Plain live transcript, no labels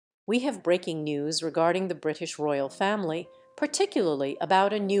we have breaking news regarding the British royal family, particularly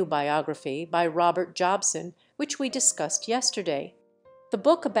about a new biography by Robert Jobson, which we discussed yesterday. The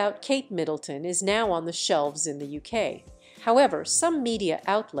book about Kate Middleton is now on the shelves in the UK. However, some media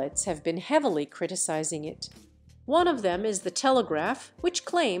outlets have been heavily criticizing it. One of them is The Telegraph, which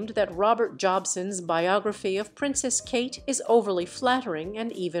claimed that Robert Jobson's biography of Princess Kate is overly flattering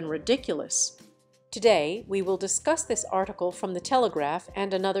and even ridiculous. Today, we will discuss this article from The Telegraph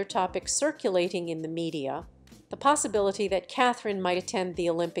and another topic circulating in the media, the possibility that Catherine might attend the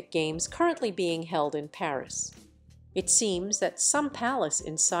Olympic Games currently being held in Paris. It seems that some palace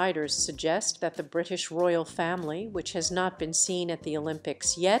insiders suggest that the British royal family, which has not been seen at the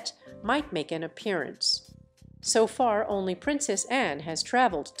Olympics yet, might make an appearance. So far, only Princess Anne has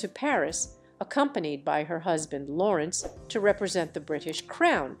traveled to Paris, accompanied by her husband Lawrence, to represent the British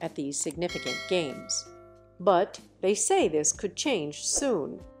crown at these significant games. But they say this could change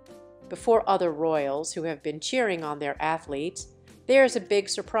soon. Before other royals who have been cheering on their athletes, there's a big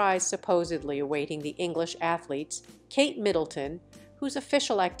surprise supposedly awaiting the English athletes, Kate Middleton, whose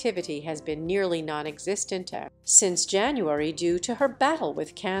official activity has been nearly non-existent since January due to her battle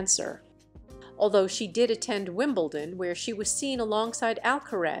with cancer. Although she did attend Wimbledon, where she was seen alongside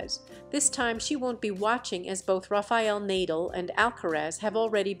Alcaraz, this time she won't be watching as both Rafael Nadal and Alcaraz have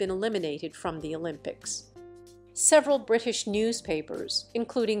already been eliminated from the Olympics. Several British newspapers,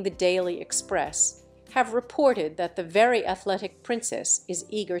 including the Daily Express, have reported that the very athletic princess is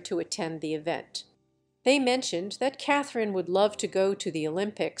eager to attend the event. They mentioned that Catherine would love to go to the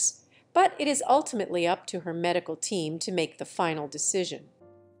Olympics, but it is ultimately up to her medical team to make the final decision.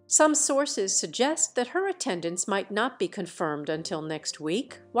 Some sources suggest that her attendance might not be confirmed until next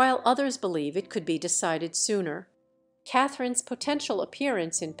week, while others believe it could be decided sooner. Catherine's potential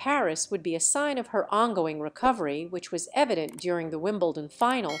appearance in Paris would be a sign of her ongoing recovery, which was evident during the Wimbledon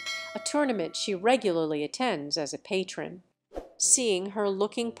final, a tournament she regularly attends as a patron. Seeing her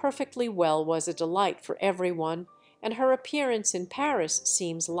looking perfectly well was a delight for everyone, and her appearance in Paris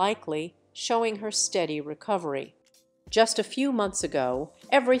seems likely, showing her steady recovery. Just a few months ago,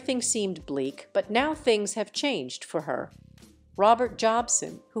 everything seemed bleak, but now things have changed for her. Robert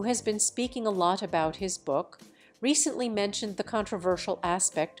Jobson, who has been speaking a lot about his book, recently mentioned the controversial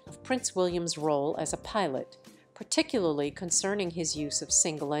aspect of Prince William's role as a pilot, particularly concerning his use of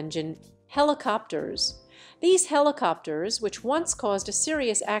single-engine helicopters. These helicopters, which once caused a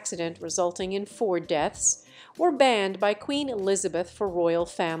serious accident resulting in 4 deaths, were banned by Queen Elizabeth for royal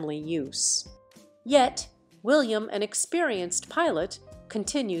family use. Yet, William, an experienced pilot,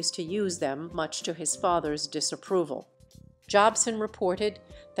 continues to use them, much to his father's disapproval. Jobson reported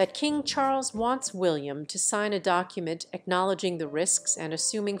that King Charles wants William to sign a document acknowledging the risks and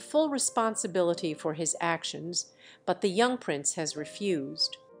assuming full responsibility for his actions, but the young prince has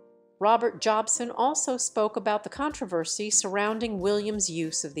refused. Robert Jobson also spoke about the controversy surrounding William's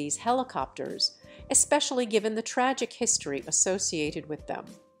use of these helicopters, especially given the tragic history associated with them.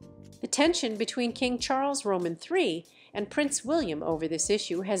 The tension between King Charles Roman III and Prince William over this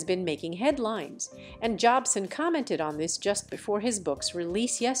issue has been making headlines, and Jobson commented on this just before his book's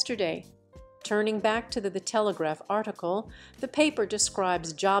release yesterday. Turning back to the Telegraph article, the paper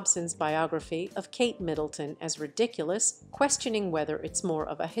describes Jobson's biography of Kate Middleton as ridiculous, questioning whether it's more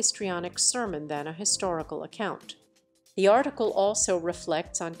of a histrionic sermon than a historical account. The article also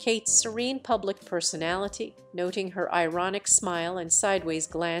reflects on Kate's serene public personality, noting her ironic smile and sideways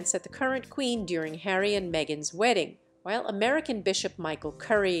glance at the current queen during Harry and Meghan's wedding, while American Bishop Michael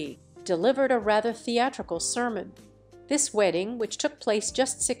Curry delivered a rather theatrical sermon. This wedding, which took place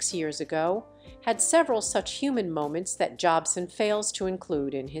just 6 years ago, had several such human moments that Jobson fails to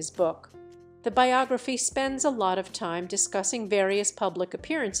include in his book. The biography spends a lot of time discussing various public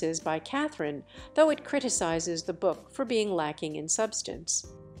appearances by Catherine, though it criticizes the book for being lacking in substance.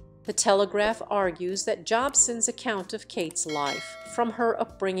 The Telegraph argues that Jobson's account of Kate's life, from her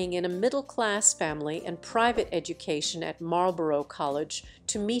upbringing in a middle-class family and private education at Marlborough College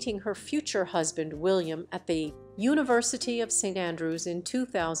to meeting her future husband William at the University of St Andrews in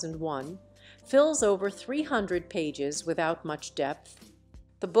 2001, fills over 300 pages without much depth.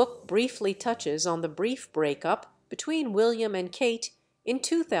 The book briefly touches on the brief breakup between William and Kate in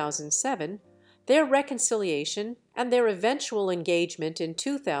 2007, their reconciliation, and their eventual engagement in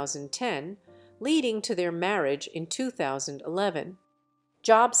 2010, leading to their marriage in 2011.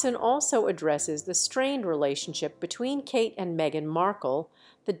 Jobson also addresses the strained relationship between Kate and Meghan Markle,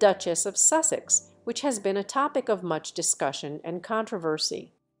 the Duchess of Sussex, which has been a topic of much discussion and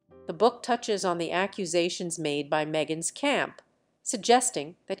controversy. The book touches on the accusations made by Meghan's camp,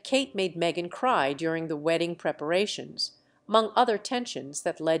 suggesting that Kate made Meghan cry during the wedding preparations, among other tensions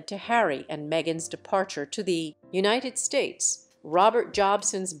that led to Harry and Meghan's departure to the United States. Robert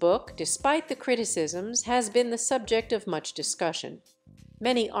Jobson's book, despite the criticisms, has been the subject of much discussion.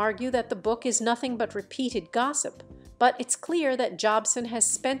 Many argue that the book is nothing but repeated gossip, but it's clear that Jobson has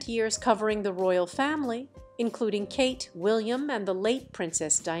spent years covering the royal family, including Kate, William, and the late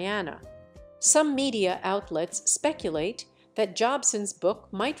Princess Diana. Some media outlets speculate that Jobson's book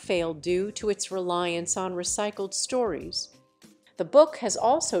might fail due to its reliance on recycled stories. The book has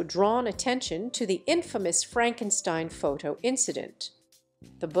also drawn attention to the infamous Frankenstein photo incident.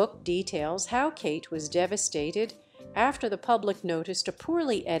 The book details how Kate was devastated after the public noticed a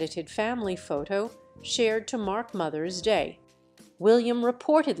poorly edited family photo shared to mark Mother's Day. William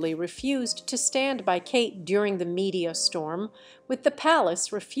reportedly refused to stand by Kate during the media storm, with the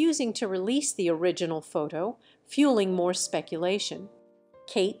palace refusing to release the original photo, fueling more speculation.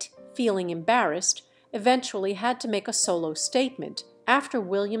 Kate, feeling embarrassed, eventually had to make a solo statement after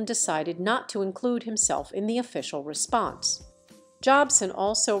William decided not to include himself in the official response. Jobson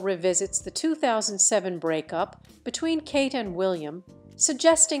also revisits the 2007 breakup between Kate and William,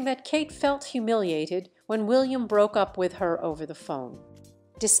 suggesting that Kate felt humiliated when William broke up with her over the phone.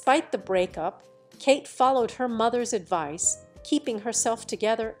 Despite the breakup, Kate followed her mother's advice, keeping herself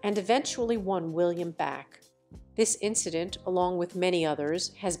together, and eventually won William back. This incident, along with many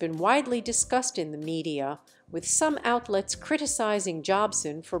others, has been widely discussed in the media, with some outlets criticizing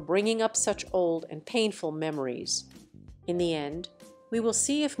Jobson for bringing up such old and painful memories. In the end, we will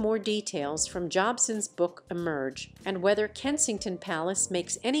see if more details from Jobson's book emerge and whether Kensington Palace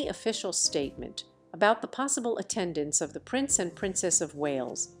makes any official statement about the possible attendance of the Prince and Princess of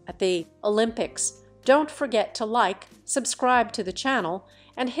Wales at the Olympics. Don't forget to like, subscribe to the channel,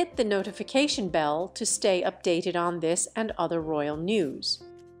 and hit the notification bell to stay updated on this and other royal news.